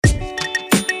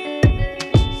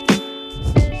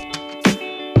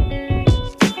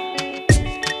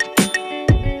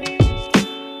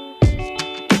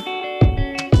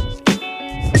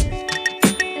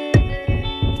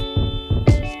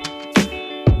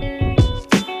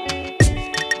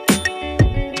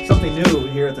something new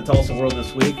here at the Tulsa World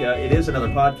this week. It is another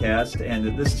podcast,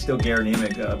 and this is still Gary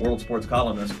Nemick, world sports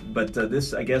columnist. But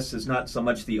this, I guess, is not so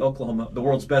much the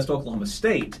world's best Oklahoma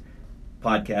State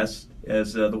podcast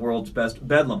as the world's best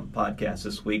Bedlam podcast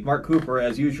this week. Mark Cooper,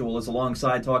 as usual, is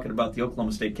alongside talking about the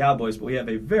Oklahoma State Cowboys, but we have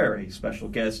a very special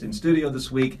guest in studio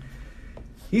this week.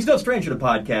 He's no stranger to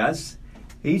podcasts.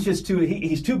 He's just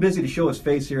he's too busy to show his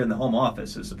face here in the home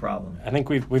office is the problem. I think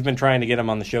we've been trying to get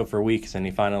him on the show for weeks, and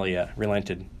he finally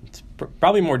relented. It's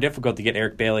probably more difficult to get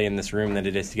Eric Bailey in this room than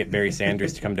it is to get Barry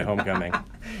Sanders to come to homecoming.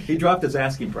 He dropped his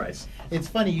asking price. It's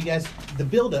funny, you guys, the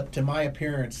build-up to my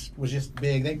appearance was just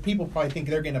big. People probably think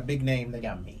they're getting a big name. They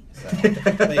got me. So,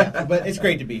 but it's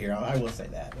great to be here. I will say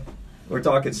that. We're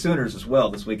talking Sooners as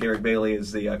well this week. Eric Bailey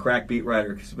is the crack beat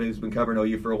writer who's been covering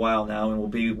OU for a while now, and will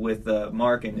be with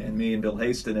Mark and me and Bill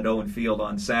Haston at Owen Field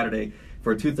on Saturday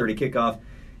for a 2:30 kickoff.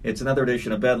 It's another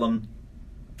edition of Bedlam.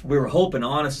 We were hoping,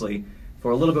 honestly,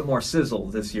 for a little bit more sizzle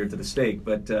this year to the steak,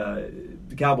 but the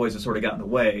Cowboys have sort of gotten in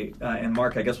the way. And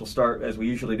Mark, I guess we'll start, as we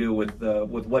usually do, with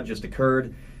what just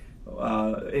occurred.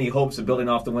 Any hopes of building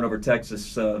off the win over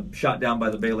Texas, shot down by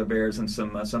the Baylor Bears and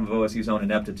some of OSU's own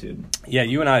ineptitude? Yeah,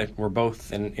 you and I were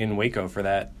both in Waco for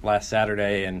that last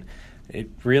Saturday, and it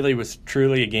really was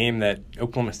truly a game that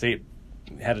Oklahoma State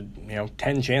had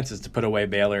 10 chances to put away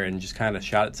Baylor and just kind of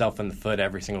shot itself in the foot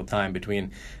every single time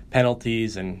between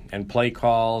penalties and play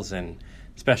calls and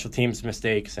special teams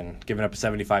mistakes and giving up a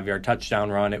 75-yard touchdown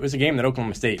run. It was a game that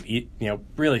Oklahoma State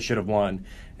really should have won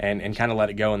and kind of let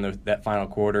it go in that final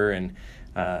quarter, and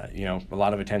a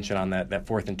lot of attention on that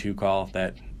 4th and 2 call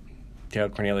that Taylor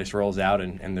Cornelius rolls out,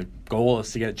 and the goal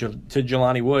is to get it to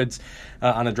Jelani Woods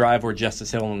on a drive where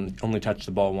Justice Hill only touched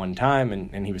the ball one time,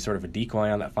 and he was sort of a decoy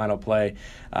on that final play.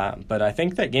 But I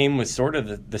think that game was sort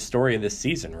of the story of this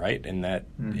season, right? In that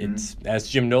it's, as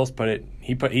Jim Knowles put it,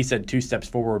 he said 2 steps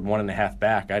forward, 1.5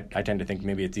 back. I tend to think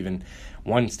maybe it's even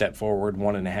 1 step forward,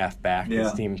 1.5 back. Yeah.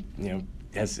 This team,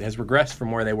 has regressed from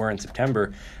where they were in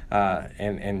September,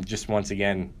 and just once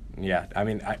again, yeah. I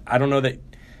mean, I don't know that.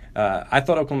 I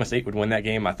thought Oklahoma State would win that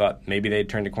game. I thought maybe they'd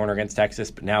turn the corner against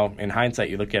Texas, but now in hindsight,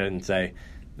 you look at it and say,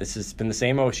 this has been the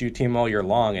same OSU team all year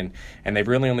long, and they've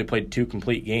really only played 2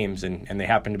 complete games, and they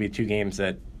happen to be 2 games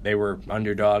that they were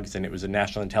underdogs, and it was a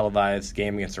nationally televised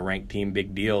game against a ranked team,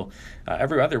 big deal.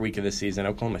 Every other week of this season,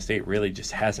 Oklahoma State really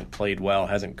just hasn't played well,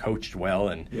 hasn't coached well,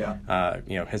 and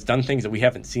has done things that we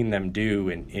haven't seen them do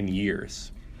in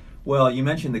years. Well, you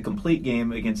mentioned the complete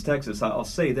game against Texas. I'll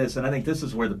say this, and I think this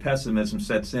is where the pessimism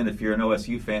sets in if you're an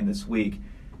OSU fan this week.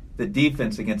 The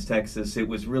defense against Texas, it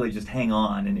was really just hang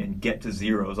on and get to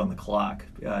zeros on the clock.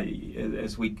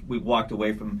 As we walked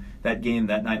away from that game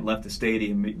that night and left the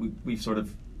stadium, we sort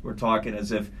of were talking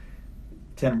as if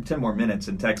 10 more minutes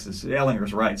in Texas.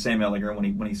 Ellinger's right, Sam Ellinger,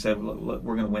 when he said,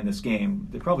 we're going to win this game,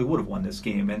 they probably would have won this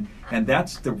game. And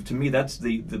that's, to me, that's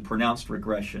the pronounced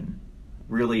regression.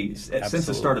 Really, since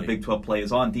the start of Big 12 play,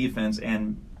 is on defense,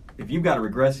 and if you've got a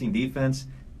regressing defense,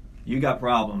 you got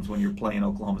problems when you're playing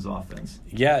Oklahoma's offense.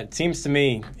 Yeah, it seems to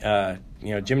me,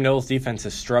 Jim Knowles' defense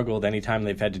has struggled anytime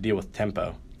they've had to deal with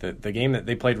tempo. The game that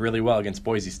they played really well against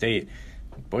Boise State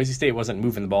wasn't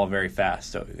moving the ball very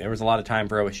fast, so there was a lot of time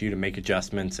for OSU to make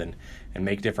adjustments and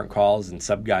make different calls and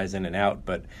sub guys in and out,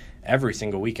 but every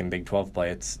single week in Big 12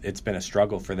 play, it's been a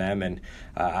struggle for them, and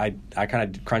I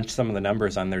kind of crunched some of the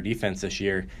numbers on their defense this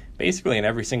year. Basically, in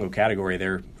every single category,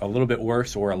 they're a little bit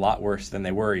worse or a lot worse than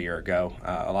they were a year ago.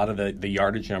 A lot of the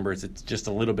yardage numbers, it's just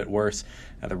a little bit worse.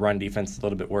 The run defense is a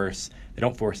little bit worse. They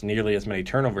don't force nearly as many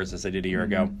turnovers as they did a year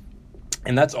ago,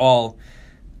 and that's all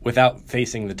without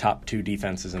facing the top 2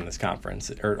 defenses in this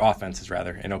conference, or offenses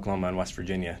rather, in Oklahoma and West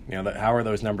Virginia. How are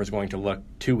those numbers going to look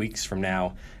 2 weeks from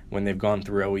now when they've gone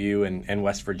through OU and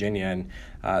West Virginia? And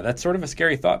that's sort of a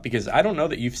scary thought, because I don't know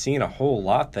that you've seen a whole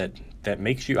lot that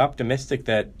makes you optimistic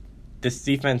that this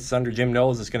defense under Jim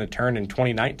Knowles is going to turn in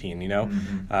 2019.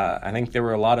 I think there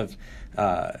were a lot of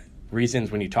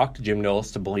reasons when you talk to Jim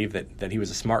Knowles to believe that he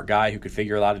was a smart guy who could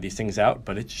figure a lot of these things out,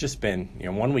 but it's just been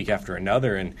one week after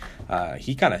another, and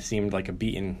he kind of seemed like a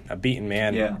beaten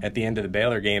man at the end of the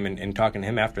Baylor game, and talking to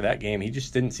him after that game, he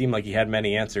just didn't seem like he had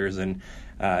many answers, and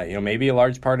maybe a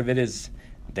large part of it is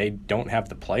they don't have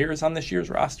the players on this year's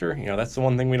roster. That's the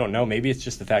one thing we don't know. Maybe it's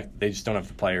just the fact that they just don't have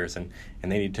the players, and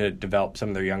they need to develop some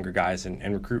of their younger guys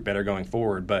and recruit better going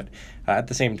forward. But at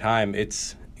the same time,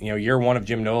 it's year 1 of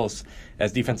Jim Knowles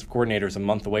as defensive coordinator is a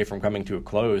month away from coming to a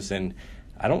close, and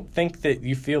I don't think that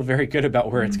you feel very good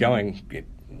about where it's going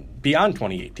beyond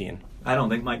 2018. I don't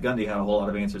think Mike Gundy had a whole lot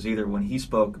of answers either when he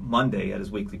spoke Monday at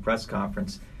his weekly press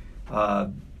conference.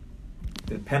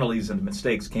 the penalties and the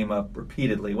mistakes came up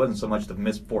repeatedly. It wasn't so much the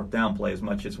missed fourth down play as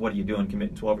much as what are you doing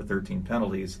committing 12 or 13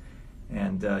 penalties.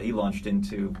 And he launched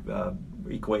into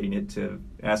equating it to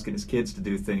asking his kids to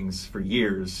do things for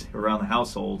years around the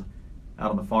household out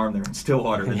on the farm there in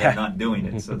Stillwater, and they're not doing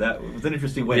it. So that was an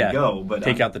interesting way to go. But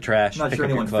take out the trash, I'm not pick sure up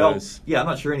anyone your clothes. I'm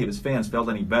not sure any of his fans felt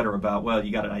any better about, well,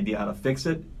 you got an idea how to fix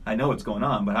it? I know what's going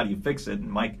on, but how do you fix it?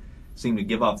 And Mike seemed to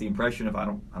give off the impression of I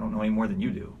don't know any more than you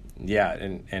do. Yeah,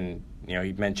 and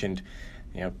he mentioned,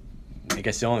 I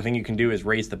guess the only thing you can do is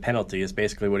raise the penalty is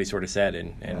basically what he sort of said.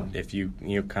 And if you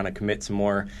kind of commit some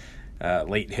more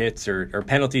late hits or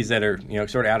penalties that are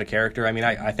sort of out of character. I mean,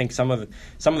 I think some of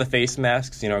the face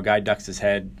masks, a guy ducks his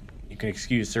head, you can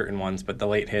excuse certain ones, but the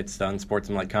late hits, the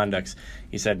unsportsmanlike conducts,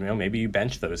 he said, maybe you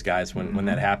bench those guys when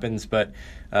that happens. But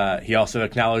he also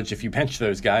acknowledged if you bench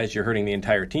those guys, you're hurting the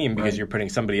entire team because you're putting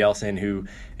somebody else in who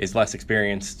is less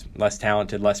experienced, less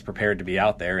talented, less prepared to be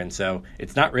out there. And so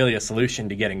it's not really a solution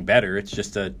to getting better. It's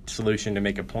just a solution to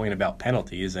make a point about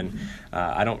penalties. And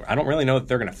I don't really know that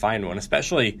they're going to find one,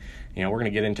 especially, we're going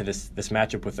to get into this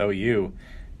matchup with OU.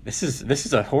 This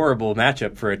is a horrible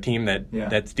matchup for a team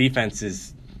that's defense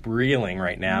is reeling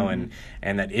right now and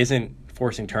that isn't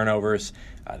forcing turnovers.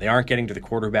 They aren't getting to the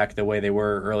quarterback the way they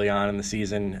were early on in the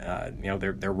season.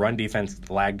 Their run defense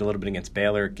lagged a little bit against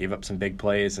Baylor, gave up some big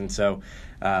plays, and so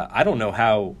I don't know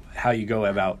how you go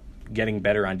about getting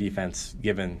better on defense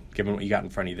given what you got in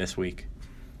front of you this week.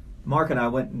 Mark and I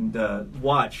went and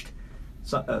watched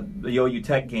the OU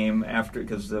Tech game after,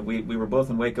 because we were both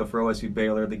in Waco for OSU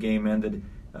Baylor. The game ended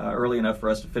early enough for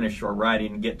us to finish our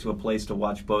riding and get to a place to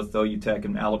watch both OU Tech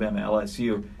and Alabama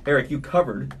LSU. Eric, you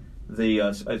covered the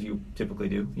as you typically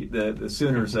do, the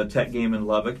Sooners Tech game in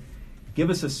Lubbock. Give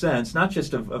us a sense, not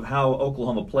just of how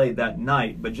Oklahoma played that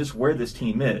night, but just where this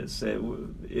team is.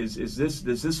 Does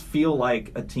this feel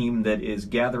like a team that is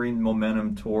gathering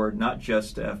momentum toward not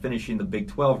just finishing the Big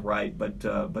 12 right,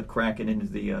 but cracking into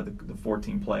the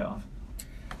 14 playoff?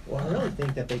 Well, I really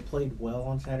think that they played well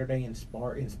on Saturday in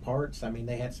parts. I mean,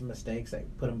 they had some mistakes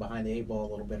that put them behind the 8 ball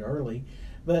a little bit early.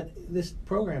 But this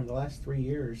program, the last 3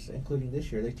 years, including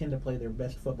this year, they tend to play their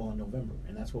best football in November,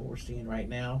 and that's what we're seeing right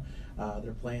now.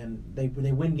 They're playing. They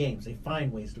win games. They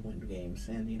find ways to win games,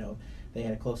 and they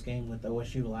had a close game with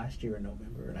OSU last year in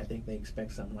November, and I think they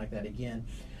expect something like that again.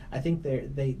 I think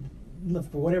they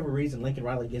for whatever reason, Lincoln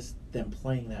Riley gets them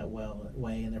playing that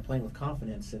way, and they're playing with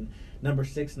confidence. And number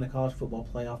 6 in the college football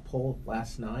playoff poll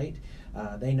last night,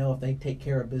 they know if they take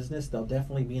care of business, they'll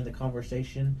definitely be in the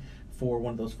conversation for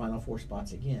one of those Final Four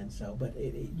spots again. So, but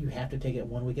you have to take it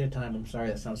 1 week at a time. I'm sorry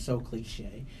that sounds so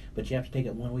cliche, but you have to take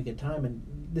it 1 week at a time, and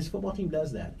this football team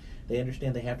does that. They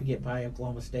understand they have to get by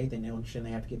Oklahoma State. They understand they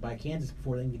have to get by Kansas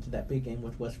before they can get to that big game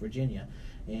with West Virginia,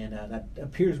 and that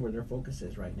appears where their focus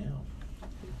is right now.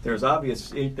 There are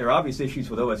obvious issues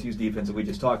with OSU's defense that we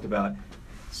just talked about.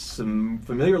 Some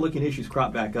familiar-looking issues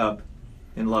crop back up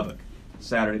in Lubbock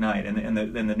Saturday night, and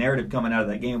the narrative coming out of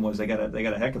that game was they got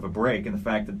a heck of a break in the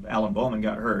fact that Alan Bowman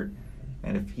got hurt,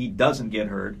 and if he doesn't get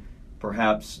hurt,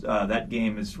 perhaps that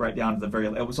game is right down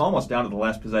to it was almost down to the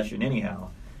last possession anyhow.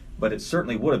 But it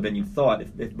certainly would have been, you thought,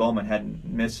 if Bowman hadn't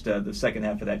missed the second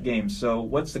half of that game. So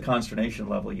what's the consternation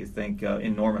level, you think,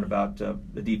 in Norman about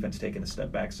the defense taking a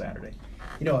step back Saturday?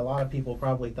 A lot of people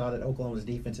probably thought that Oklahoma's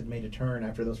defense had made a turn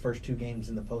after those first 2 games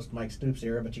in the post-Mike Stoops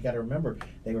era, but you got to remember,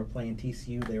 they were playing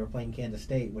TCU, they were playing Kansas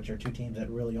State, which are 2 teams that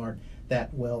really aren't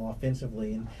that well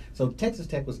offensively. And so Texas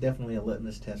Tech was definitely a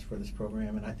litmus test for this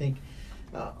program, and I think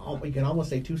you can almost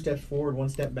say 2 steps forward, 1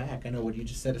 step back. I know what you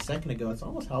just said a second ago. It's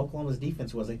almost how Oklahoma's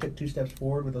defense was. They took 2 steps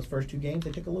forward with those first 2 games.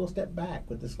 They took a little step back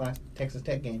with this last Texas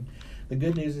Tech game. The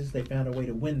good news is they found a way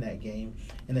to win that game,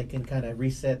 and they can kind of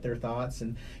reset their thoughts.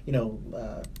 And,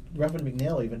 Ruffin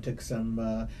McNeil even took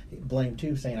some blame,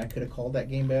 too, saying, I could have called that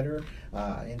game better.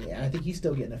 And I think he's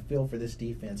still getting a feel for this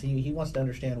defense. He wants to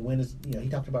understand when is, he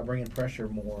talked about bringing pressure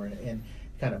more and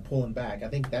kind of pulling back. I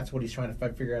think that's what he's trying to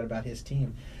figure out about his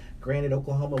team. Granted,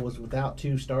 Oklahoma was without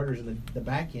 2 starters in the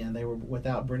back end. They were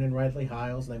without Brendan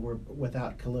Ridley-Hiles. They were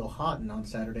without Khalil Houghton on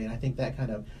Saturday, and I think that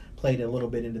kind of played a little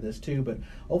bit into this too. But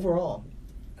overall,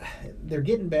 they're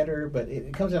getting better, but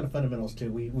it comes down to fundamentals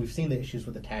too. We've seen the issues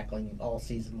with the tackling all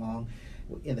season long.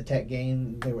 In the Tech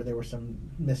game, there were some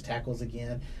missed tackles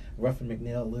again. Ruffin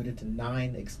McNeil alluded to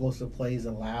 9 explosive plays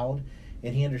allowed.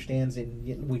 And he understands,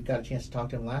 and we got a chance to talk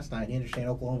to him last night, he understands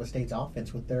Oklahoma State's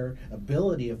offense with their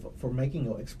ability for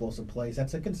making explosive plays.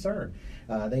 That's a concern.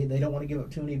 They don't want to give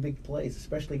up too many big plays,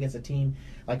 especially against a team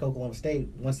like Oklahoma State.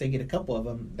 Once they get a couple of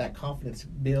them, that confidence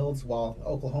builds, while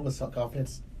Oklahoma's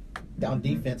confidence down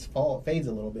defense fades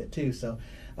a little bit too. So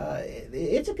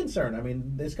it's a concern. I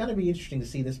mean, it's going to be interesting to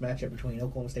see this matchup between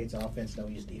Oklahoma State's offense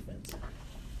and OU's defense.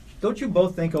 Don't you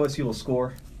both think OSU will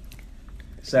score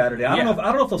Saturday? I don't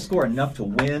know if they'll score enough to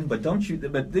win, but don't you?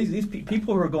 But these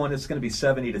people who are going, it's going to be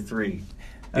 70-3.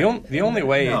 The only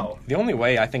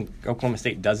way I think Oklahoma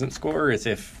State doesn't score is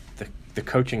if the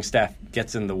coaching staff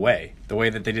gets in the way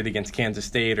that they did against Kansas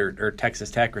State or Texas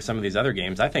Tech or some of these other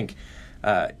games. I think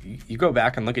you go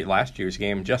back and look at last year's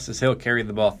game. Justice Hill carried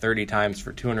the ball 30 times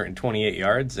for 228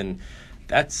 yards, and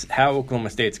that's how Oklahoma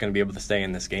State's going to be able to stay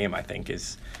in this game, I think,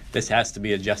 is this has to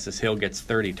be a Justice Hill gets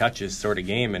 30 touches sort of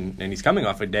game, and he's coming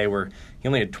off a day where he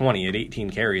only had 20 at 18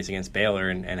 carries against Baylor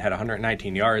and had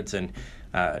 119 yards, and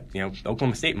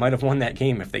Oklahoma State might have won that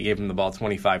game if they gave him the ball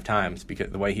 25 times because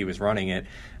the way he was running it.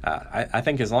 I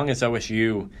think as long as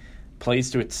OSU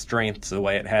plays to its strengths the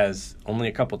way it has only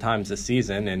a couple times this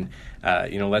season, and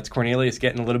lets Cornelius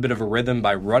get in a little bit of a rhythm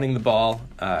by running the ball,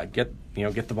 get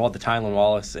the ball to Tylan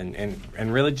Wallace,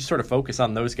 and really just sort of focus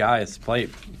on those guys. Play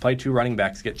two running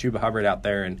backs, get Chuba Hubbard out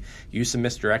there, and use some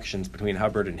misdirections between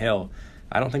Hubbard and Hill.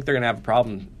 I don't think they're going to have a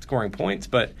problem scoring points,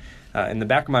 but in the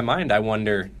back of my mind, I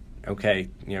wonder, okay,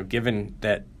 given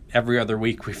that every other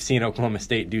week we've seen Oklahoma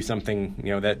State do something,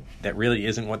 that really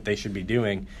isn't what they should be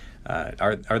doing.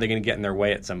 Are they going to get in their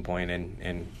way at some point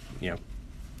and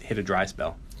hit a dry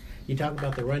spell? You talk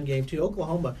about the run game, too.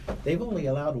 Oklahoma, they've only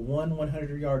allowed one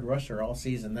 100-yard rusher all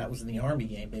season. That was in the Army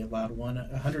game. They allowed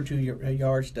 102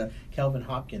 yards to Kelvin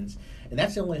Hopkins, and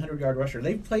that's the only 100-yard rusher.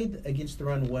 They've played against the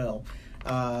run well.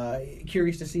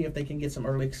 Curious to see if they can get some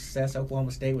early success,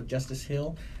 Oklahoma State, with Justice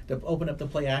Hill to open up the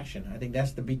play action. I think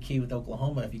that's the big key with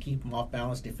Oklahoma. If you keep them off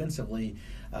balance defensively,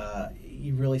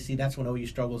 you really see that's when OU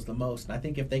struggles the most. And I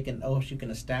think if OSU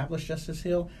can establish Justice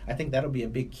Hill, I think that'll be a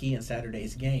big key in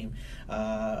Saturday's game.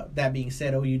 That being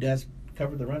said, OU does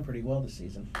cover the run pretty well this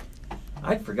season.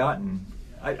 I'd forgotten.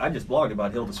 I just blogged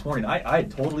about Hill this morning. I had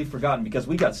totally forgotten because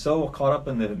we got so caught up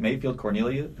in the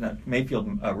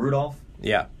Rudolph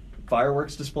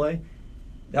fireworks display.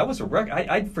 That was a record.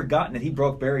 I'd forgotten that he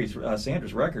broke Barry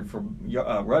Sanders' record for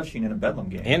rushing in a Bedlam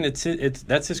game. And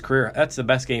that's his career. That's the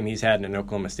best game he's had in an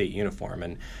Oklahoma State uniform.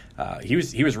 And he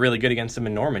was really good against them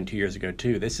in Norman 2 years ago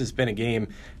too. This has been a game,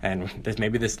 and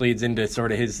maybe this leads into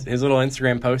sort of his little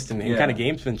Instagram post and kind of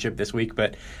gamesmanship this week.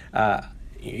 But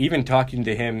even talking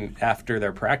to him after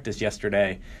their practice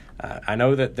yesterday, I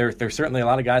know that there's certainly a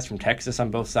lot of guys from Texas on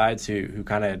both sides who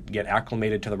kind of get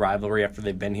acclimated to the rivalry after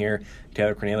they've been here.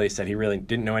 Taylor Cornelius said he really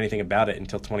didn't know anything about it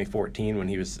until 2014 when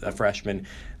he was a freshman.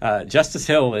 Justice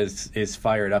Hill is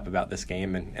fired up about this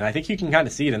game, and I think you can kind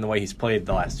of see it in the way he's played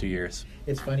the last 2 years.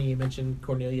 It's funny you mentioned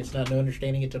Cornelius not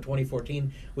understanding it until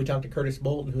 2014. We talked to Curtis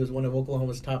Bolton, who is one of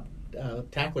Oklahoma's top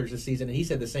tacklers this season, and he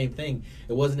said the same thing.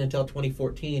 It wasn't until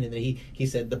 2014, and then he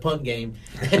said the punt game,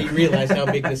 that he realized how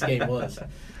big this game was.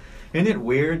 Isn't it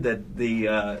weird that the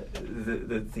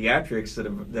theatrics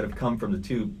that have come from the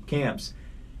two camps,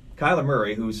 Kyler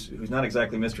Murray, who's not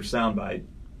exactly Mr. Soundbite,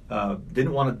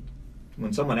 didn't want to,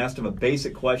 when someone asked him a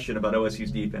basic question about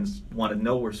OSU's defense, wanted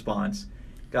no response.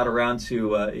 Got around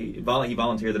to he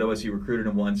volunteered that OSU recruited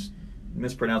him once,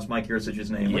 mispronounced Mike Yurcich's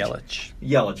name.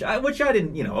 Yelich, which I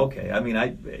didn't. Okay. I mean,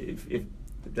 if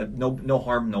no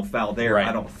harm, no foul there. Right.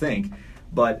 I don't think.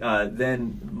 But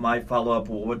then my follow-up,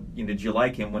 well, what did you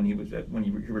like him when he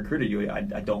recruited you? I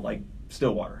don't like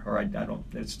Stillwater, or I don't.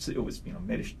 It was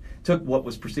took what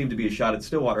was perceived to be a shot at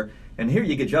Stillwater, and here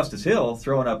you get Justice Hill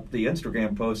throwing up the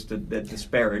Instagram post that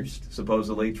disparaged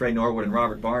supposedly Trey Norwood and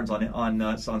Robert Barnes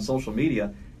on social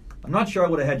media. I'm not sure I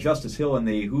would have had Justice Hill in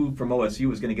the who from OSU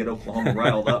was going to get Oklahoma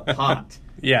riled up hot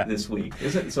this week.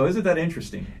 Isn't that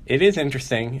interesting? It is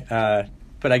interesting.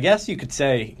 But I guess you could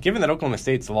say, given that Oklahoma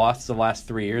State's lost the last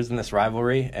 3 years in this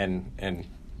rivalry, and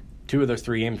 2 of those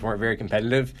 3 games weren't very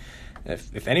competitive,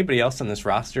 if anybody else on this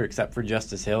roster except for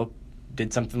Justice Hill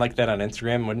did something like that on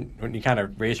Instagram, wouldn't you kind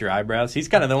of raise your eyebrows? He's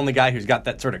kind of the only guy who's got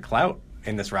that sort of clout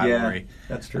in this rivalry. Yeah,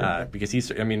 that's true. Because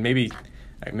maybe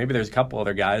there's a couple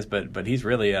other guys, but he's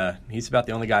really he's about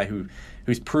the only guy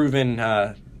who's proven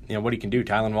what he can do.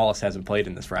 Tylan Wallace hasn't played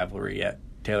in this rivalry yet.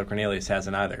 Taylor Cornelius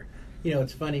hasn't either.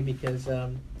 It's funny because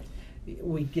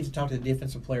we get to talk to the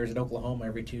defensive players at Oklahoma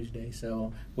every Tuesday.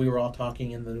 So we were all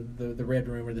talking in the red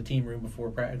room or the team room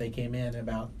before they came in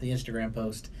about the Instagram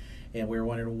post. And we were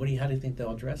wondering, how do you think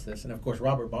they'll address this? And, of course,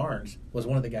 Robert Barnes was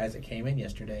one of the guys that came in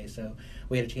yesterday. So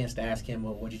we had a chance to ask him,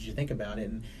 well, what did you think about it?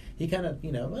 And he kind of,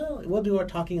 we'll do our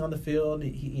talking on the field.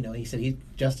 He said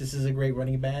Justice is a great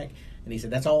running back. And he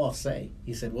said, that's all I'll say.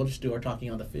 He said, we'll just do our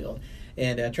talking on the field.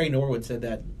 And Trey Norwood said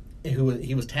that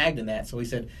he was tagged in that. So he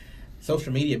said,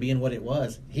 social media being what it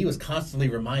was, he was constantly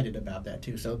reminded about that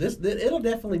too. So it'll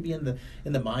definitely be in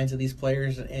the minds of these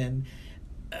players, and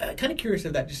kind of curious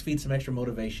if that just feeds some extra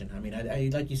motivation. I mean, I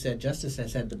like you said, Justice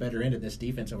has had the better end of this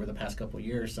defense over the past couple of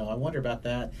years, so I wonder about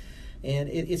that. And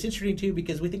it's interesting too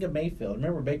because we think of Mayfield.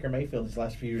 Remember Baker Mayfield his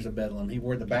last few years of Bedlam? He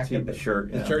wore the back-to-back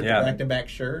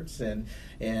shirts, and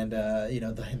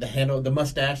the handle, the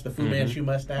mustache, the Fu Manchu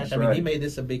mustache. That's right. He made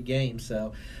this a big game.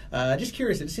 So just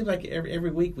curious. It seems like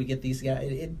every week we get these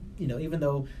guys. Even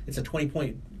though it's a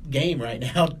 20-point game right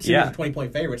now,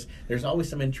 20-point favorites, there's always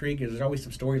some intrigue. There's always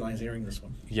some storylines entering this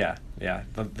one. Yeah.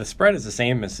 The spread is the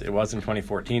same as it was in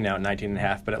 2014. Now at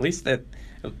 19.5, but at least that.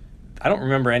 I don't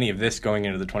remember any of this going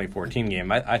into the 2014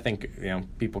 game. I think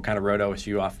people kind of wrote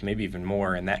OSU off maybe even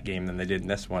more in that game than they did in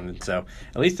this one. And so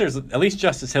at least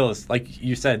Justice Hill is, like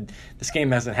you said, this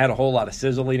game hasn't had a whole lot of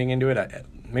sizzle leading into it.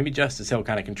 Maybe Justice Hill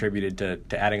kind of contributed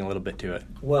to adding a little bit to it.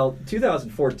 Well,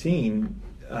 2014,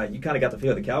 you kind of got the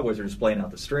feel the Cowboys are just playing out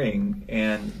the string,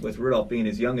 and with Rudolph being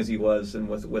as young as he was, and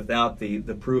without the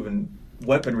proven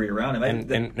weaponry around him,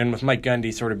 and with Mike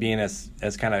Gundy sort of being as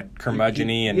kind of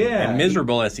curmudgeon-y and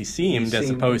miserable as he seemed as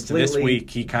opposed to this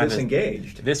week, he kind of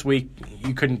disengaged. This week,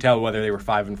 you couldn't tell whether they were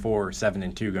 5-4 or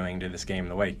 7-2 going into this game.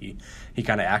 The way he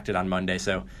kind of acted on Monday,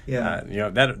 so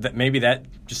that maybe that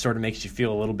just sort of makes you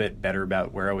feel a little bit better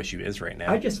about where OSU is right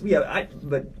now.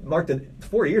 But Mark,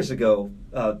 4 years ago,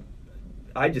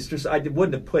 I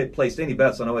wouldn't have placed any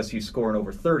bets on OSU scoring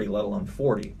over 30, let alone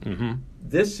 40. Mm-hmm.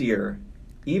 This year,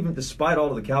 even despite all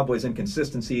of the Cowboys'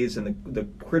 inconsistencies and the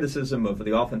criticism of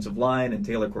the offensive line and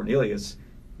Taylor Cornelius,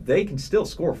 they can still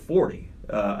score 40.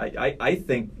 I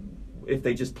think if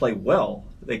they just play well,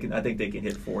 I think they can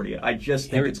hit 40. I just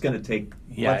think it's going to take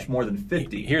much more than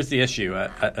 50. Here's the issue.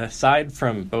 Aside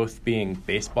from both being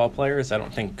baseball players, I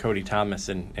don't think Cody Thomas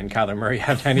and Kyler Murray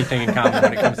have anything in common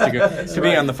when it comes to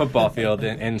being on the football field.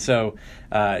 And so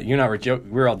you and I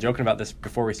we were all joking about this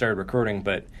before we started recording,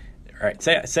 but all right,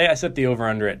 say I set the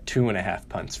over-under at 2.5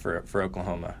 punts for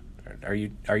Oklahoma. Are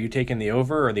you taking the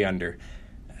over or the under?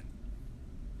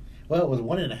 Well, it was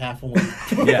 1.5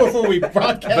 when before we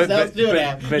broadcast. Now it's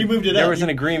 2.5. You moved it up. There was an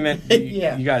agreement.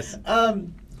 You guys.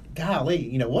 Golly,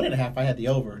 1.5. I had the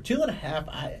over. 2.5.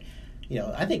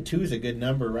 I think 2 is a good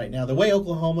number right now. The way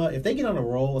Oklahoma, if they get on a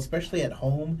roll, especially at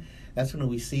home, that's when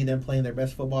we see them playing their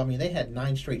best football. I mean, they had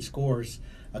 9 straight scores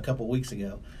a couple weeks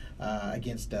ago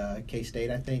against K-State,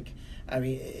 I think. I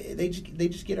mean, they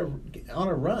just get on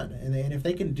a run, and if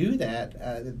they can do that,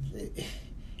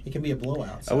 it can be a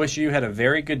blowout. So. OSU had a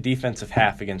very good defensive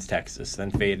half against Texas,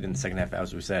 then faded in the second half,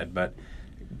 as we said. But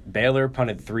Baylor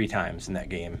punted 3 times in that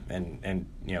game, and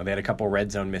they had a couple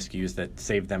red zone miscues that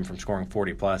saved them from scoring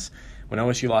 40+. When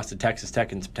OSU lost to Texas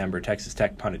Tech in September, Texas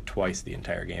Tech punted twice the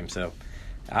entire game. So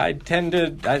I tend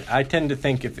to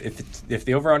think if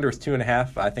the over-under is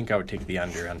 2.5, I think I would take the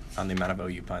under on the amount of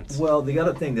OU punts. Well, the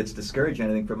other thing that's discouraging,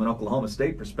 I think, from an Oklahoma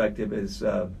State perspective is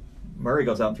Murray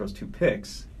goes out and throws 2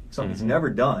 picks. Something he's never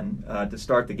done to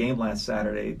start the game last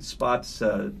Saturday. Spots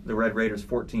the Red Raiders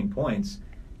 14 points,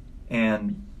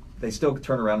 and they still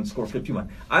turn around and score 51.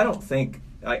 I don't think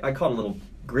I caught a little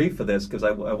grief for this because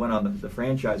I went on the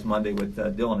franchise Monday with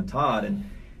Dylan and Todd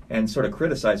and sort of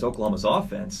criticized Oklahoma's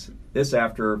offense. This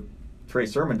after Trey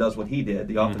Sermon does what he did,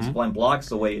 the offensive line blocks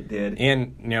the way it did,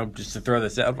 and just to throw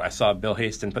this out, I saw Bill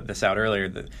Haston put this out earlier.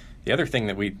 The other thing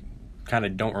that we kind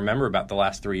of don't remember about the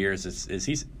last 3 years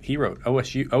is he wrote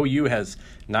OU has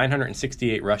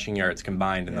 968 rushing yards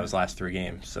combined in those last 3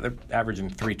 games, so they're averaging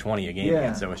 320 a game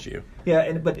against OSU. Yeah,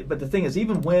 but the thing is,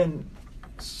 even when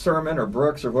Sermon or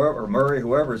Brooks or whoever, or Murray,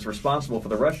 whoever is responsible for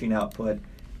the rushing output,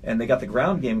 and they got the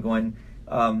ground game going,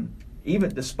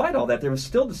 even despite all that, there was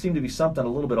still seemed to be something a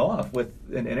little bit off with,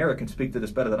 and Eric can speak to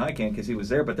this better than I can because he was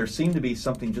there, but there seemed to be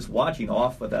something just watching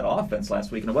off with that offense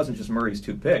last week, and it wasn't just Murray's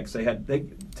 2 picks.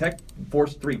 Tech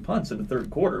forced 3 punts in the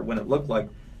third quarter when it looked like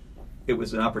it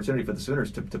was an opportunity for the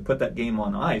Sooners to put that game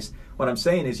on ice. What I'm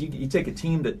saying is you take a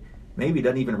team that maybe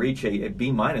doesn't even reach a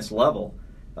B- level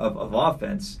of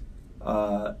offense,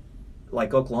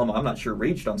 like Oklahoma, I'm not sure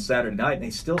reached on Saturday night, and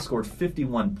they still scored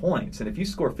 51 points. And if you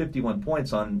score 51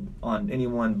 points on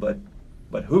anyone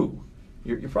but who,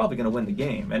 you're probably going to win the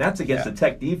game. And that's against the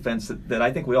Tech defense that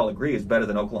I think we all agree is better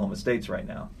than Oklahoma State's right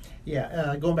now.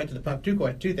 Yeah, going back to the punt,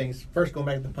 two things. First, going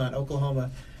back to the punt,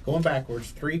 Oklahoma going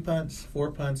backwards, 3 punts,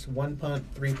 4 punts, 1 punt,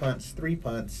 3 punts, 3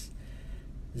 punts.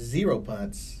 0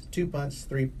 punts, 2 punts,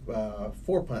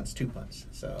 4 punts, 2 punts.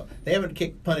 So they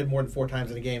haven't punted more than 4 times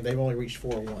in a game. They've only reached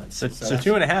 4 once. So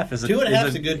 2.5 is 2.5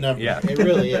 is a good number. Yeah. It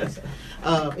really is.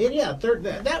 And yeah,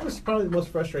 that was probably the most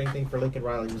frustrating thing for Lincoln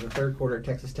Riley was the third quarter at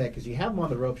Texas Tech, because you have them on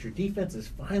the ropes. Your defense is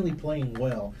finally playing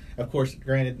well. Of course,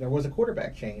 granted, there was a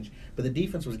quarterback change, but the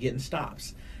defense was getting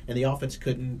stops, and the offense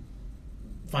couldn't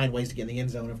find ways to get in the end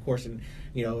zone. Of course, and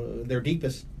their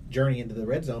deepest journey into the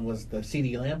red zone was the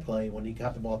CeeDee Lamb play when he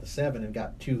got the ball at the 7 and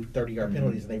got 2 30-yard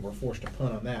penalties, and they were forced to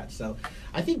punt on that. So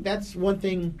I think that's one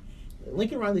thing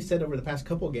Lincoln Riley said over the past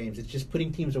couple of games. It's just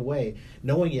putting teams away,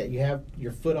 knowing that you have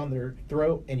your foot on their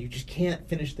throat and you just can't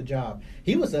finish the job.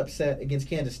 He was upset against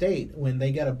Kansas State when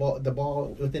they got the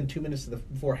ball within 2 minutes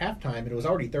before halftime, and it was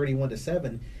already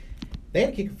 31-7. They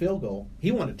had to kick a field goal.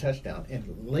 He wanted a touchdown, and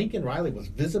Lincoln Riley was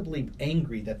visibly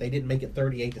angry that they didn't make it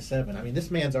 38-7. I mean, this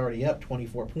man's already up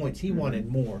 24 points. He wanted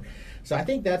more. So I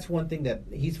think that's one thing that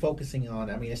he's focusing on.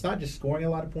 I mean, it's not just scoring a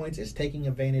lot of points. It's taking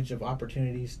advantage of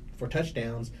opportunities for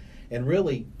touchdowns and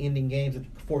really ending games and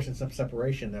forcing some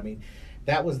separation. I mean,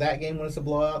 that was that game when it's a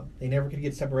blowout. They never could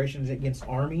get separations against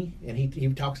Army, and he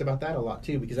talks about that a lot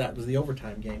too, because that was the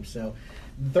overtime game. So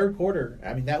the third quarter,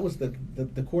 I mean, that was the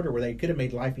quarter where they could have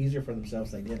made life easier for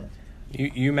themselves. They didn't.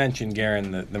 You mentioned,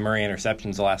 Garen, the Murray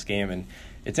interceptions the last game, and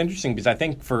it's interesting because I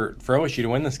think for OSU to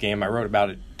win this game, I wrote about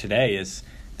it today, is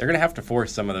they're going to have to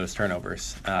force some of those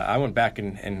turnovers. I went back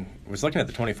and was looking at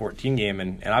the 2014 game,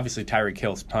 and obviously Tyreek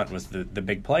Hill's punt was the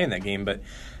big play in that game, but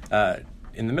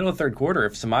in the middle of the third quarter,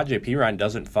 if Samaje Perine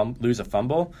doesn't lose a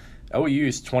fumble, OU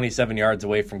is 27 yards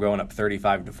away from going up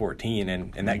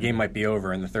 35-14, and that game might be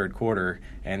over in the third quarter.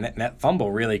 And that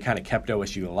fumble really kind of kept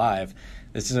OSU alive.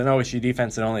 This is an OSU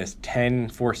defense that only has 10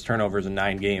 forced turnovers in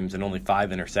 9 games and only 5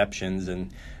 interceptions,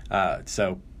 and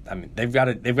so I mean they've got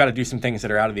to do some things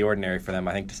that are out of the ordinary for them,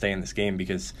 I think, to stay in this game,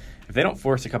 because if they don't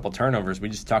force a couple turnovers, we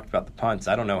just talked about the punts,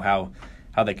 I don't know how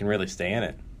they can really stay in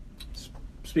it.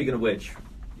 Speaking of which,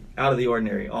 out of the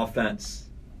ordinary offense,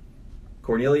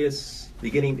 Cornelius,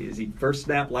 beginning, is he first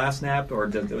snap, last snap, or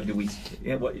do we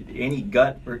any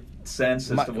gut or sense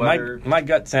as to whether my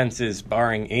gut sense is,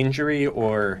 barring injury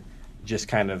or just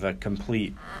kind of a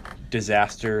complete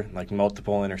disaster, like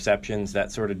multiple interceptions,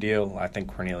 that sort of deal, I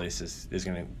think Cornelius is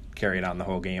going to carry it on the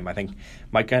whole game. I think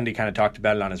Mike Gundy kind of talked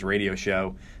about it on his radio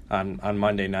show on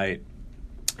Monday night,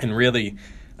 and really,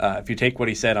 if you take what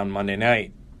he said on Monday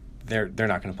night, they're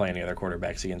not going to play any other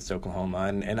quarterbacks against Oklahoma,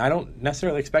 and I don't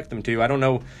necessarily expect them to. I don't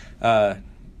know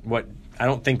I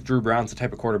don't think Drew Brown's the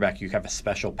type of quarterback you have a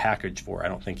special package for. I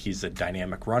don't think he's a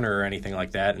dynamic runner or anything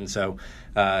like that, and so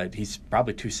he's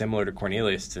probably too similar to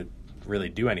Cornelius to really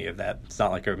do any of that. It's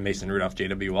not like a Mason Rudolph,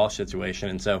 J.W. Walsh situation,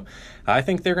 and so I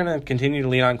think they're going to continue to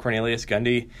lean on Cornelius.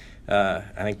 Gundy, I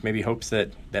think, maybe hopes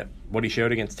that what he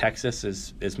showed against Texas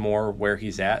is more where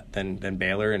he's at than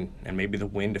Baylor, and maybe the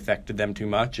wind affected them too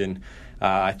much. And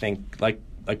I think, like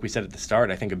we said at the start,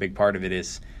 I think a big part of it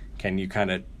is, can you kind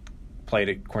of play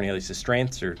to Cornelius'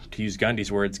 strengths, or to use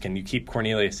Gundy's words, can you keep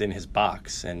Cornelius in his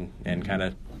box and kind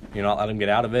of not let him get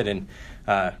out of it, and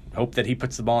hope that he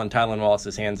puts the ball in Tylan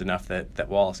Wallace's hands enough that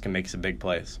Wallace can make some big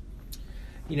plays.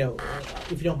 If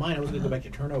you don't mind, I was going to go back to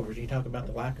turnovers. You talk about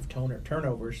the lack of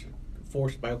turnovers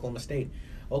forced by Oklahoma State.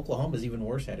 Oklahoma's even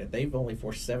worse at it. They've only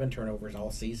forced 7 turnovers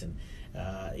all season,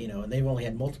 and they've only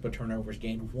had multiple turnovers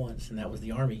gained once, and that was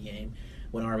the Army game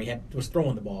when Army was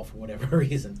throwing the ball for whatever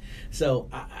reason. So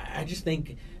I just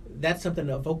think that's something.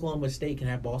 If Oklahoma State can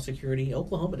have ball security,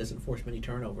 Oklahoma doesn't force many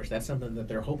turnovers. That's something that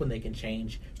they're hoping they can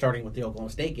change, starting with the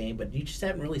Oklahoma State game, but you just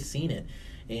haven't really seen it.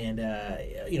 And,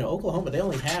 Oklahoma, they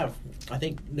only have, I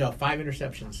think, 5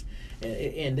 interceptions,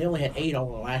 and they only had 8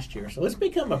 all last year. So it's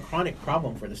become a chronic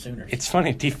problem for the Sooners. It's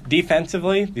funny.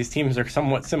 Defensively, these teams are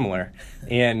somewhat similar.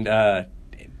 And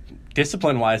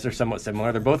discipline-wise, they're somewhat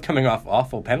similar. They're both coming off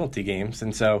awful penalty games.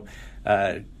 And so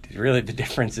really the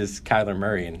difference is Kyler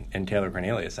Murray and Taylor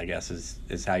Cornelius, I guess,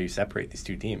 is how you separate these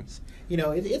two teams.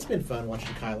 It's been fun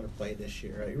watching Kyler play this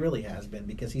year. It really has been,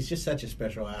 because he's just such a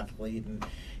special athlete. And,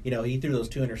 he threw those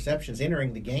 2 interceptions.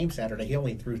 Entering the game Saturday, he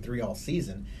only threw 3 all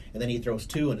season, and then he throws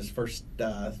 2 in his first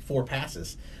 4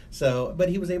 passes. So, but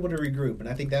he was able to regroup, and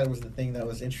I think that was the thing that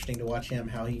was interesting to watch him,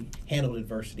 how he handled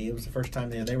adversity. It was the first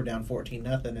time they were down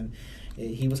 14-0, and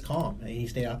he was calm. And he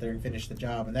stayed out there and finished the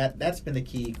job, and that's been the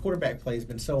key. Quarterback play has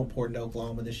been so important to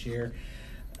Oklahoma this year.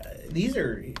 You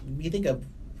think of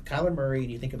Kyler Murray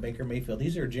and you think of Baker Mayfield,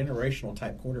 these are generational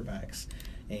type quarterbacks.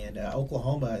 And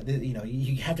Oklahoma,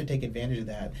 you have to take advantage of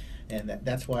that. And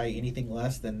that's why anything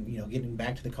less than, getting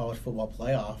back to the college football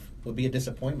playoff would be a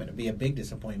disappointment. It would be a big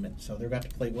disappointment. So they've got to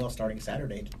play well starting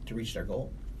Saturday to reach their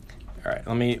goal. All right,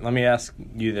 let me ask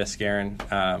you this, Garen,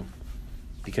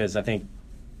 because I think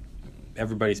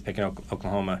everybody's picking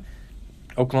Oklahoma.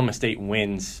 Oklahoma State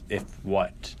wins if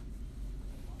what?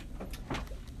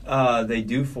 They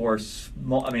do force.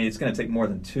 I mean, it's going to take more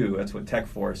than 2. That's what Tech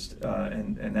forced,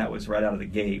 and that was right out of the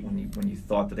gate when you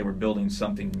thought that they were building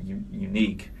something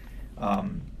unique.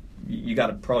 You got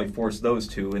to probably force those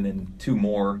 2, and then 2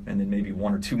 more, and then maybe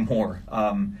 1 or 2 more.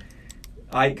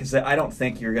 Because I don't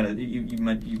think you're gonna.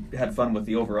 You had fun with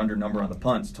the over/under number on the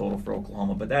punts total for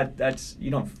Oklahoma, but that's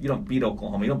you don't beat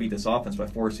Oklahoma. You don't beat this offense by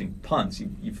forcing punts.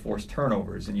 You force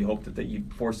turnovers, and you hope that you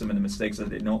force them into mistakes that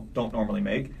they don't normally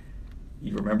make.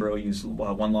 You remember OU's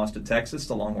one loss to Texas.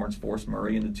 The Longhorns forced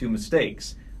Murray into 2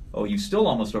 mistakes. OU still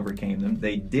almost overcame them.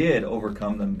 They did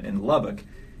overcome them in Lubbock.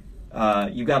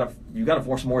 You got to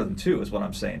force more than 2 is what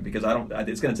I'm saying, because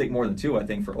it's going to take more than 2, I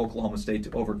think, for Oklahoma State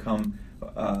to overcome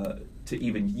to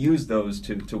even use those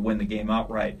to win the game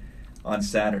outright on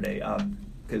Saturday. And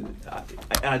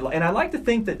I like to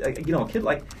think that a kid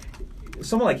like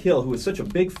someone like Hill, who was such a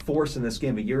big force in this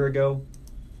game a year ago,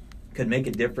 could make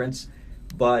a difference.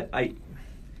 But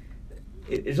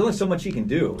there's only so much he can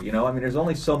do. I mean, there's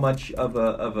only so much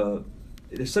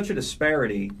there's such a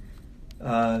disparity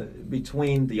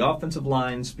between the offensive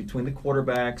lines, between the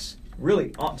quarterbacks.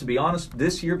 Really, to be honest,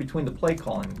 this year between the play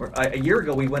calling. A year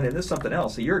ago we went into something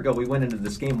else. A year ago we went into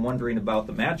this game wondering about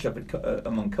the matchup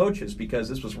among coaches, because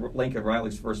this was Lincoln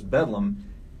Riley's first Bedlam,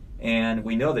 and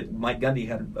we know that Mike Gundy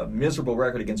had a miserable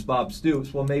record against Bob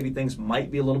Stoops. Well, maybe things might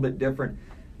be a little bit different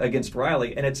against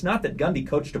Riley, and it's not that Gundy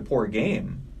coached a poor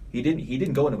game. He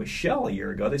didn't go into a shell a year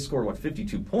ago. They scored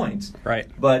 52 points. Right.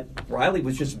 But Riley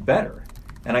was just better.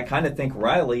 And I kind of think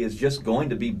Riley is just going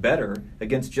to be better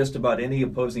against just about any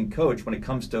opposing coach when it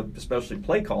comes to especially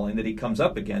play calling that he comes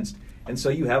up against. And so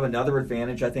you have another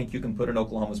advantage I think you can put in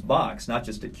Oklahoma's box, not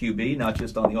just at QB, not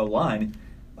just on the O-line,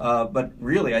 but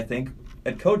really I think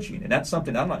at coaching. And that's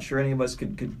something I'm not sure any of us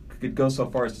could go so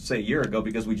far as to say a year ago,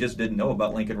 because we just didn't know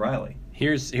about Lincoln Riley.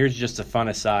 Here's just a fun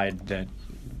aside that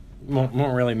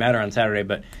won't really matter on Saturday,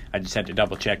 but I just had to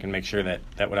double check and make sure that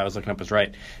what I was looking up was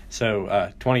right.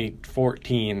 So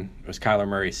 2014 was Kyler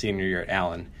Murray's senior year at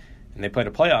Allen, and they played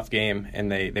a playoff game,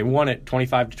 and they won it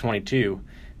 25-22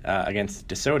 against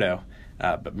DeSoto.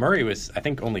 But Murray was, I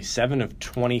think, only 7 of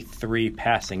 23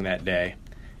 passing that day,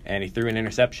 and he threw an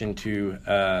interception to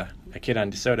a kid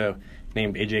on DeSoto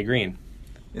named A.J. Green.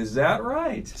 Is that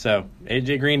right? So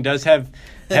A.J. Green does have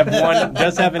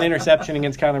an interception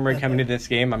against Kyler Murray coming into this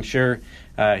game. I'm sure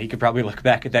he could probably look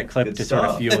back at that clip to sort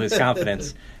of fuel his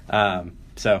confidence.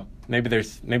 So maybe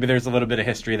there's a little bit of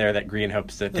history there that Green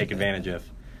hopes to take advantage of.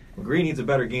 Well, Green needs a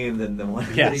better game than the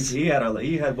one. Yes. He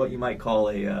had what you might call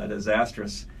a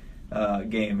disastrous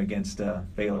game against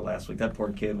Baylor last week. That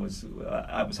poor kid was.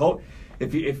 I was hoping.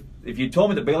 If you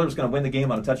told me that Baylor was going to win the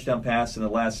game on a touchdown pass in the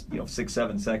last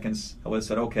 6-7 seconds, I would have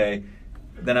said okay.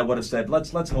 Then I would have said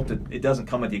let's hope that it doesn't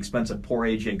come at the expense of poor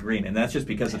A.J. Green, and that's just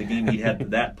because of the game he had to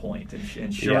that point.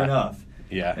 And sure enough.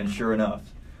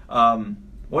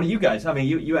 What do you guys? I mean,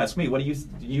 you asked me. What do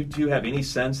you have any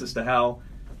sense as to how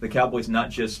the Cowboys not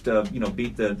just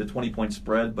beat the 20-point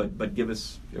spread, but give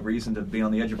us a reason to be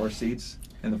on the edge of our seats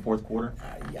in the fourth quarter?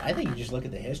 I think you just look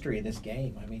at the history of this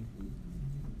game. I mean,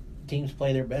 teams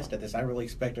play their best at this. I really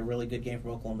expect a really good game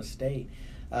from Oklahoma State.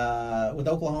 With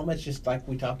Oklahoma, it's just like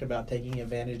we talked about, taking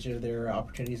advantage of their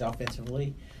opportunities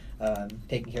offensively,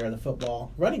 taking care of the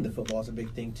football. Running the football is a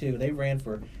big thing, too. They ran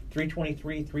for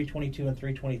 323, 322, and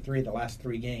 323 the last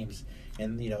 3 games.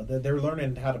 And, they're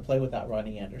learning how to play without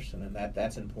Rodney Anderson, and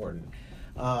that's important.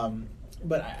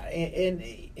 But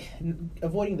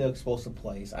avoiding the explosive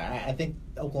plays, I think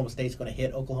Oklahoma State's going to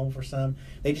hit Oklahoma for some.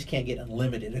 They just can't get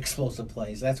unlimited explosive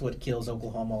plays. That's what kills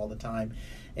Oklahoma all the time.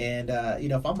 And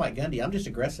if I'm Mike Gundy, I'm just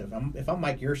aggressive. If I'm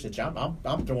Mike Yurcich,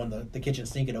 I'm throwing the kitchen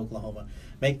sink at Oklahoma,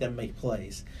 make them make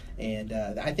plays. And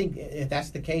I think if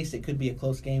that's the case, it could be a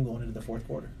close game going into the fourth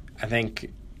quarter. I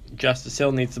think Justice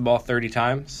Hill needs the ball 30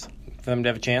 times for them to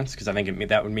have a chance, because I think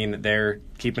that would mean that they're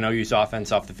keeping OU's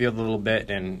offense off the field a little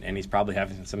bit, and he's probably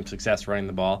having some success running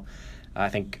the ball. I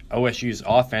think OSU's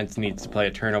offense needs to play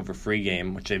a turnover-free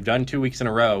game, which they've done 2 weeks in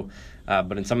a row,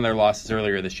 but in some of their losses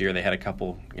earlier this year, they had a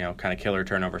couple, kind of killer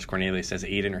turnovers. Cornelius has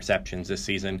 8 interceptions this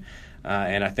season,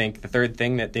 and I think the third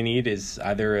thing that they need is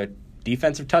either a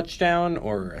defensive touchdown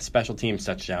or a special teams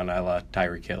touchdown, a la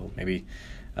Tyreek Hill. Maybe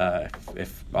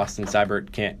if Austin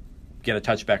Seibert can't get a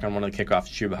touchback on one of the kickoffs,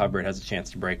 Chuba Hubbard has a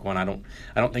chance to break one. I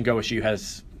don't think OSU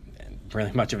has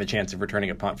really much of a chance of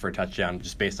returning a punt for a touchdown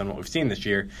just based on what we've seen this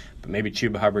year, but maybe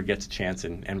Chuba Hubbard gets a chance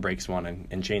and breaks one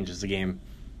and changes the game.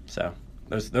 So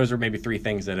those are maybe 3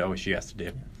 things that OSU has to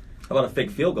do. How about a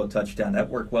fake field goal touchdown? That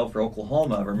worked well for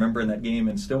Oklahoma. Remember in that game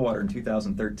in Stillwater in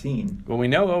 2013. Well, we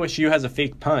know OSU has a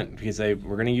fake punt because they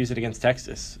were going to use it against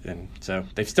Texas. And so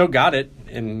they've still got it,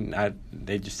 and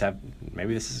they just have –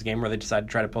 maybe this is a game where they decide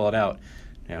to try to pull it out,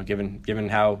 given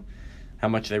how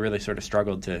much they really sort of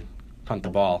struggled to punt the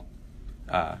ball.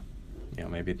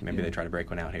 Maybe they try to break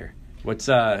one out here. What's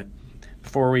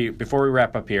before we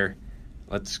wrap up here,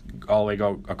 let's all the way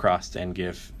go across and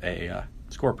give a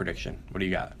score prediction. What do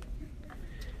you got?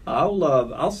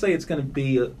 I'll say it's going to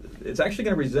be it's actually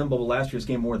going to resemble last year's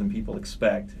game more than people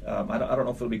expect. I don't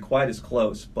know if it'll be quite as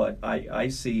close, but I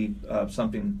see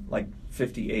something like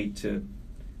 58-37,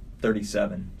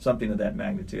 something of that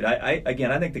magnitude. I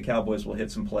think the Cowboys will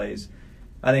hit some plays.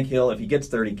 I think if he gets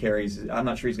 30 carries, I'm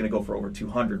not sure he's going to go for over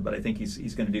 200, but I think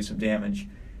he's going to do some damage.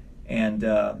 And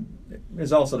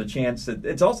there's also the chance that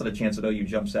OU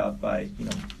jumps out by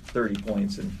 30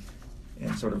 points and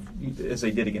sort of, as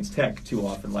they did against Tech too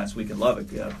often last week in Lubbock,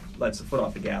 lets the foot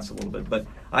off the gas a little bit. But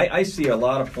I see a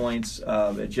lot of points,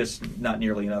 just not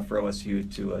nearly enough for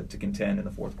OSU to contend in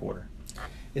the fourth quarter.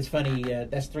 It's funny,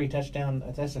 that's a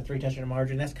 3-touchdown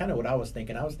margin. That's kind of what I was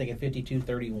thinking. I was thinking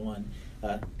 52-31,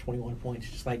 21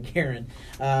 points, just like Garen.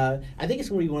 I think it's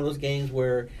going to be one of those games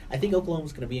where I think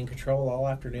Oklahoma's going to be in control all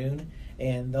afternoon.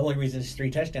 And the only reason it's 3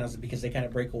 touchdowns is because they kind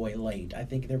of break away late. I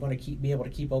think they're going to be able to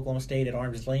keep Oklahoma State at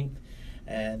arm's length,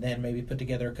 and then maybe string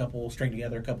together a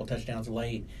couple touchdowns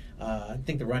late. I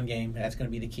think the run game, that's going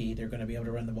to be the key. They're going to be able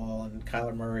to run the ball, and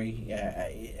Kyler Murray,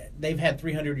 they've had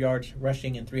 300 yards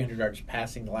rushing and 300 yards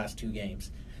passing the last 2 games.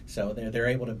 So they're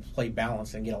able to play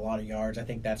balance and get a lot of yards. I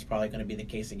think that's probably going to be the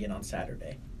case again on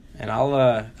Saturday. And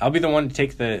I'll be the one to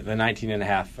take the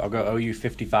 19.5. I'll go OU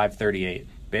 55-38.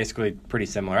 Basically pretty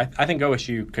similar. I think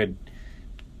OSU could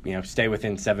stay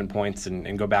within 7 points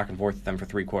and go back and forth with them for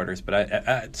 3 quarters. But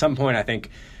at some point, I think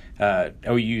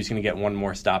OU is going to get one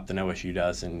more stop than OSU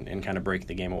does and kind of break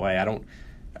the game away. I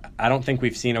don't think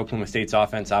we've seen Oklahoma State's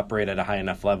offense operate at a high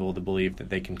enough level to believe that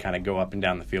they can kind of go up and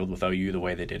down the field with OU the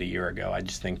way they did a year ago. I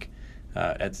just think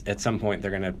at some point they're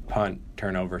going to punt,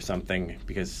 turn over something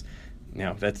because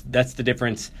that's the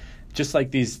difference. Just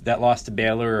like that loss to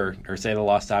Baylor or say the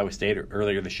loss to Iowa State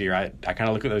earlier this year, I kind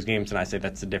of look at those games and I say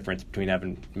that's the difference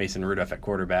between Mason Rudolph at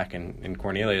quarterback and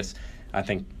Cornelius. I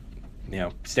think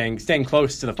staying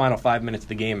close to the final 5 minutes of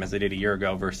the game as they did a year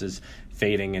ago versus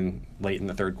fading in late in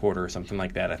the third quarter or something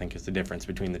like that, I think is the difference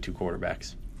between the 2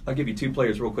 quarterbacks. I'll give you 2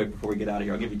 players real quick before we get out of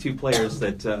here. I'll give you 2 players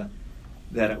that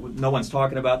no one's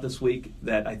talking about this week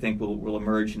that I think will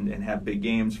emerge and have big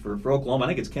games for Oklahoma. I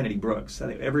think it's Kennedy Brooks. I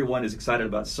think everyone is excited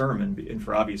about Sermon, and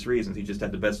for obvious reasons. He just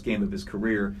had the best game of his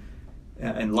career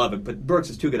in Lubbock. But Brooks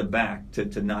is too good a back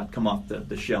to not come off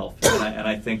the shelf. And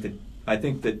I think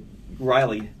that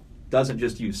Riley doesn't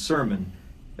just use Sermon,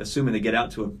 assuming they get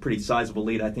out to a pretty sizable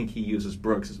lead. I think he uses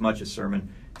Brooks as much as Sermon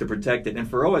to protect it. And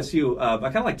for OSU, I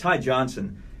kind of like Ty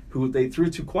Johnson, who they threw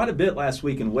to quite a bit last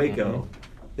week in Waco. Mm-hmm.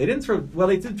 They did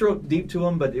throw deep to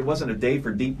him, but it wasn't a day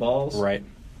for deep balls. Right.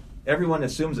 Everyone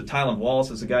assumes that Tylan Wallace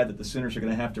is a guy that the Sooners are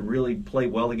going to have to really play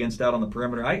well against out on the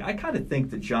perimeter. I kind of think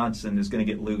that Johnson is going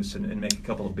to get loose and make a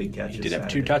couple of big catches. He did have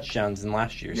 2 touchdowns in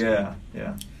last year's game.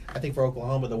 Yeah. I think for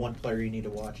Oklahoma, the one player you need to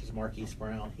watch is Marquise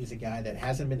Brown. He's a guy that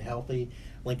hasn't been healthy.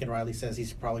 Lincoln Riley says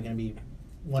he's probably going to be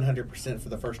 100% for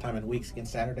the first time in weeks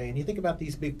against Saturday. And you think about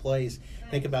these big plays,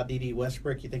 think about D.D.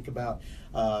 Westbrook, you think about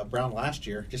Brown last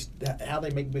year, just how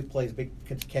they make big plays, big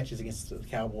catches against the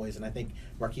Cowboys. And I think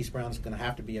Marquise Brown is going to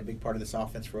have to be a big part of this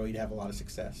offense for OU to have a lot of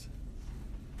success.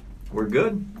 We're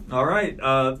good. All right.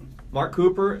 Mark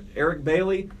Cooper, Eric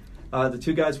Bailey, the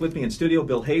 2 guys with me in studio,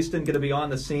 Bill Haston going to be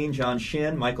on the scene, John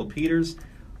Shin, Michael Peters.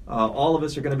 All of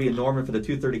us are going to be in Norman for the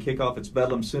 2:30 kickoff. It's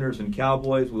Bedlam Sooners and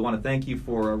Cowboys. We want to thank you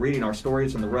for reading our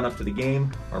stories in the run-up to the game,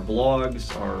 our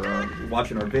blogs, our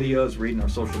watching our videos, reading our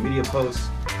social media posts,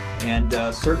 and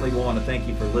certainly we want to thank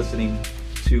you for listening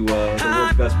to the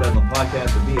World's Best Bedlam podcast,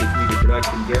 a BH Media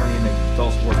production. Gary Amick,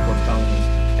 All Sports columnist,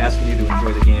 asking you to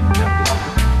enjoy the game and have a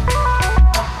good time.